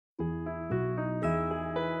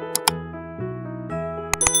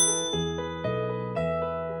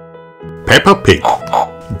Peppa Pig.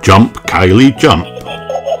 Jump, Kylie, jump.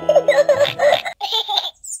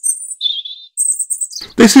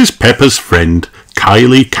 This is Peppa's friend,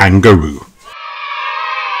 Kylie Kangaroo.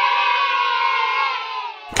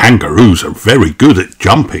 Kangaroos are very good at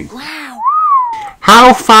jumping. Wow.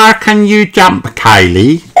 How far can you jump,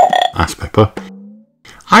 Kylie? Asked Peppa.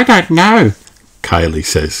 I don't know, Kylie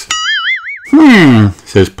says.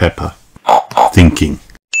 Says Peppa, thinking.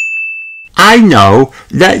 I know,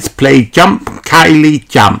 let's play Jump, Kylie,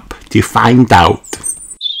 Jump to find out.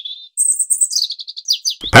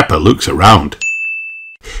 Peppa looks around.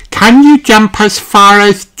 Can you jump as far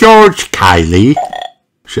as George, Kylie?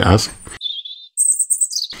 She asks.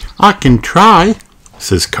 I can try,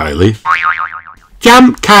 says Kylie.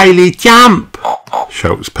 Jump, Kylie, jump,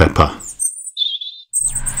 shouts Peppa.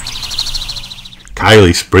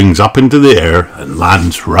 Kylie springs up into the air and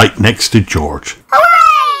lands right next to George. Hooray!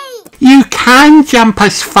 You can jump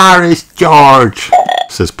as far as George,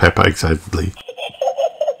 says Peppa excitedly.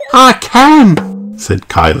 I can, said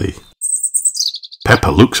Kylie. Peppa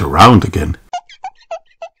looks around again.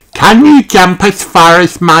 Can you jump as far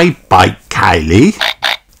as my bike, Kylie?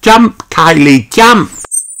 Jump, Kylie, jump.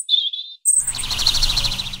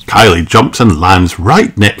 Kylie jumps and lands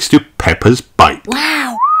right next to Peppa's bike.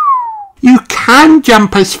 Wow. You can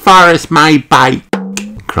jump as far as my bike,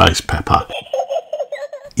 cries Peppa.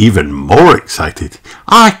 Even more excited.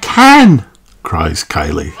 I can, cries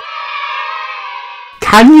Kylie.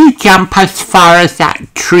 Can you jump as far as that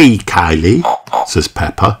tree, Kylie? Says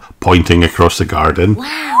Peppa, pointing across the garden.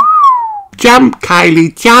 Wow. Jump,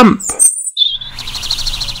 Kylie, jump.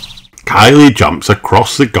 Kylie jumps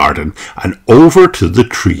across the garden and over to the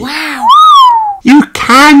tree. Wow. You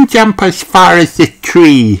can jump as far as the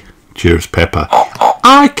tree, cheers Peppa.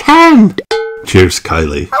 I can, cheers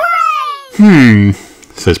Kylie. Hooray!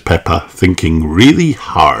 Says Peppa, thinking really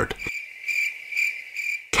hard.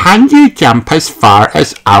 Can you jump as far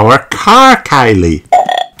as our car, Kylie?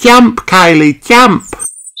 Jump, Kylie, jump.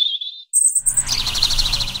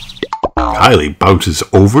 Kylie bounces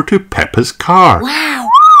over to Peppa's car. Wow.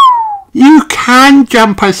 You can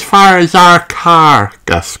jump as far as our car,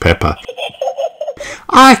 gasps Peppa.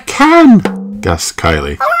 I can, gasps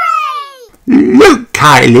Kylie. Hooray! Look,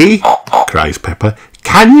 Kylie, cries Peppa.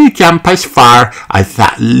 Can you jump as far as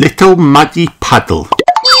that little muddy puddle?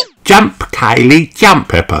 Jump, Kylie, jump,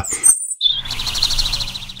 Peppa.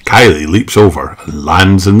 Kylie leaps over and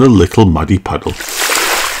lands in the little muddy puddle.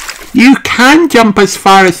 You can jump as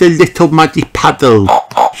far as the little muddy puddle,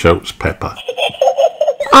 shouts Peppa.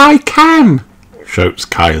 I can, shouts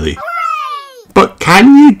Kylie. But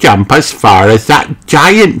can you jump as far as that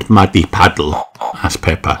giant muddy puddle? asks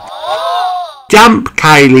Peppa. Jump,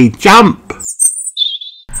 Kylie, jump.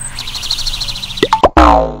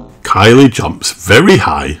 Kylie jumps very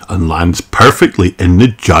high and lands perfectly in the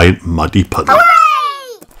giant muddy puddle.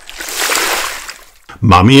 Hooray!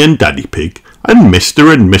 Mummy and Daddy Pig and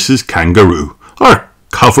Mr. and Mrs. Kangaroo are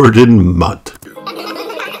covered in mud.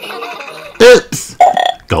 Oops,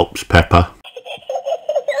 gulps Peppa.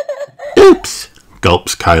 Oops,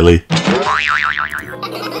 gulps Kylie.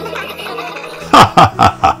 Ha ha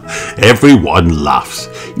ha ha, everyone laughs.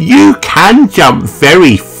 You can jump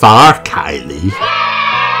very far, Kylie.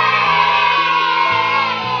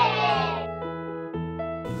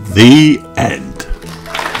 The end.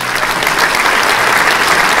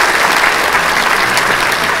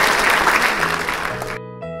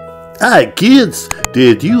 Hi kids,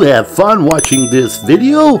 did you have fun watching this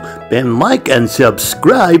video? Then like and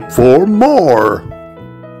subscribe for more.